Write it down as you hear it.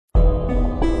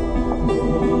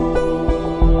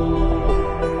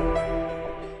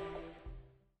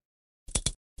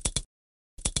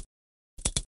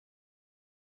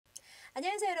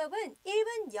안녕하세요 여러분.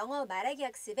 1분 영어 말하기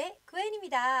학습의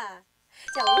Gwen입니다.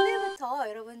 자, 오늘부터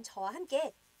여러분 저와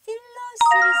함께 필러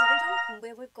시리즈를 좀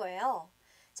공부해 볼 거예요.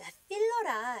 자,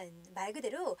 필러란 말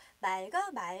그대로 말과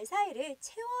말 사이를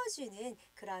채워주는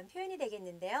그런 표현이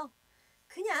되겠는데요.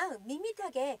 그냥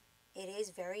밋밋하게 It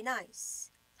is very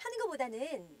nice 하는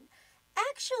것보다는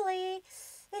Actually,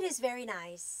 it is very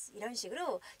nice 이런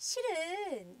식으로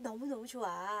실은 너무너무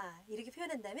좋아 이렇게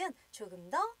표현한다면 조금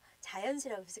더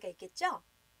자연스러울 수가 있겠죠?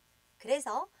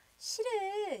 그래서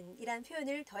실은 이란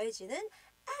표현을 더해주는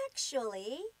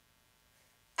actually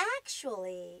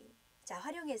자,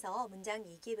 활용해서 문장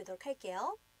얘기해 보도록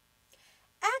할게요.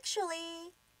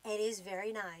 Actually, it is very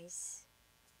nice.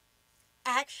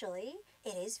 Actually,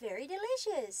 it is very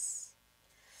delicious.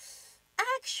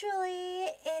 Actually,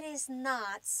 it is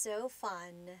not so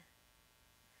fun.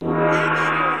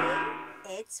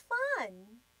 Actually, it's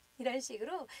fun. 이런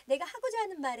식으로 내가 하고자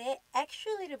하는 말에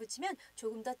actually를 붙이면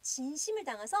조금 더 진심을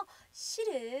담아서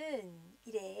실은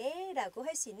이래 라고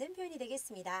할 수 있는 표현이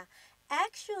되겠습니다.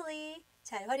 Actually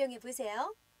잘 활용해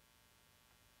보세요.